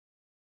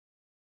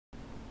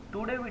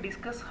Today we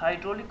discuss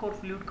hydraulic or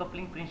fluid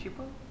coupling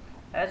principle.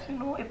 As you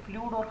know, a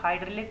fluid or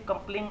hydraulic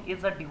coupling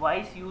is a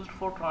device used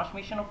for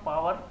transmission of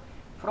power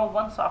from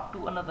one shaft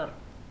to another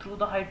through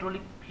the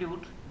hydraulic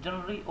fluid,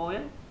 generally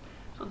oil.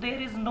 So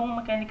there is no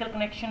mechanical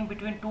connection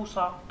between two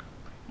shafts.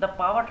 The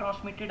power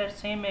transmitted at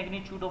same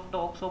magnitude of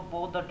torques of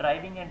both the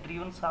driving and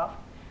driven shaft,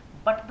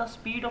 but the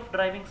speed of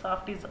driving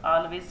shaft is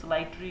always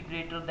slightly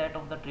greater than that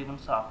of the driven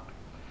shaft.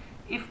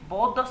 If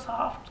both the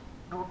shafts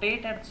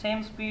rotate at the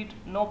same speed,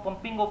 no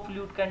pumping of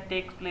fluid can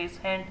take place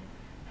and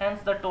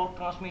hence the torque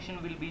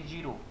transmission will be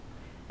zero.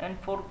 And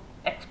for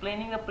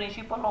explaining the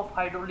principle of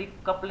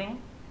hydraulic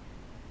coupling,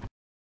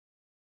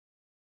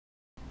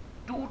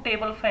 two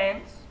table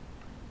fans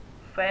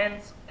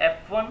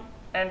F1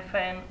 and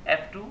fan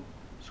F2.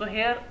 So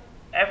here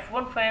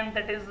F1 fan,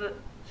 that is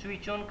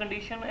switch on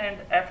condition, and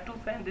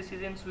F2 fan, this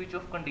is in switch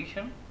off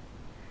condition,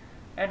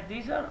 and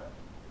these are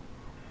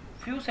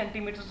few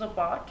centimeters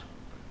apart.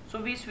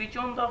 So we switch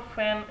on the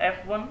fan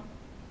F1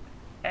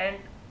 and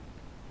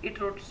it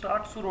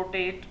starts to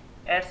rotate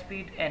at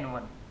speed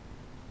N1.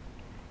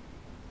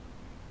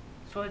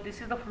 So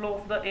this is the flow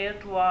of the air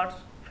towards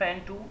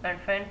fan 2, and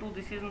fan 2,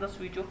 this is in the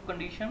switch off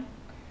condition.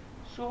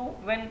 So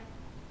when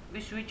we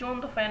switch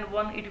on the fan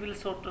 1, it will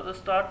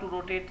start to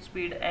rotate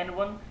speed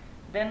N1,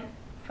 then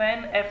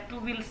fan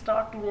F2 will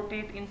start to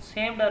rotate in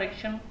same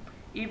direction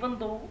even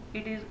though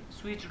it is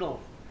switched off.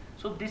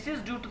 So this is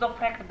due to the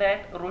fact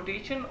that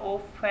rotation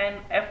of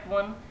fan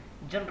F1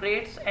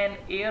 generates an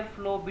air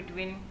flow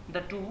between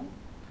the two.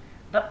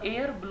 The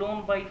air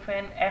blown by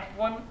fan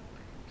F1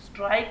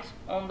 strikes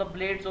on the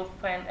blades of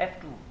fan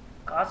F2,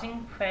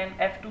 causing fan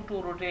F2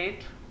 to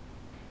rotate.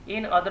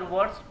 In other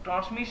words,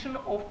 transmission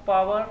of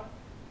power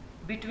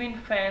between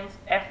fans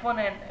F1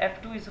 and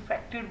F2 is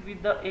affected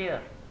with the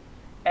air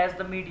as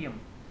the medium.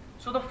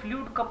 So the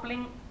fluid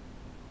coupling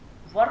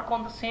work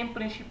on the same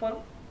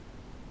principle.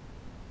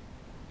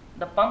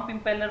 The pump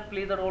impeller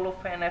play the role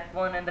of fan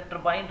F1 and the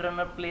turbine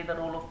runner play the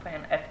role of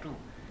fan F2,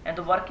 and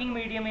the working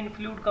medium in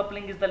fluid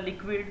coupling is the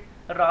liquid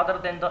rather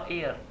than the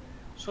air.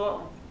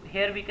 So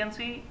here we can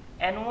see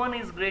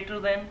N1 is greater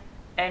than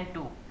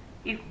N2.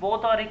 If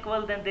both are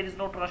equal, then there is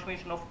no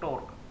transmission of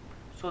torque.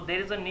 So there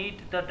is a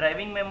need, the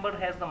driving member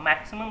has the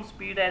maximum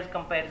speed as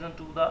comparison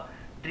to the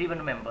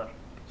driven member.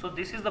 So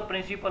this is the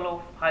principle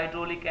of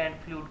hydraulic and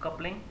fluid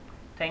coupling.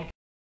 Thank you.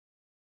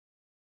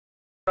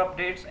 For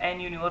updates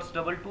and Universe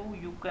 22,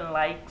 you can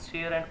like,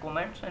 share and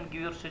comments and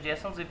give your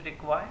suggestions if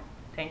required.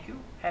 Thank you.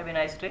 Have a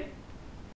nice day.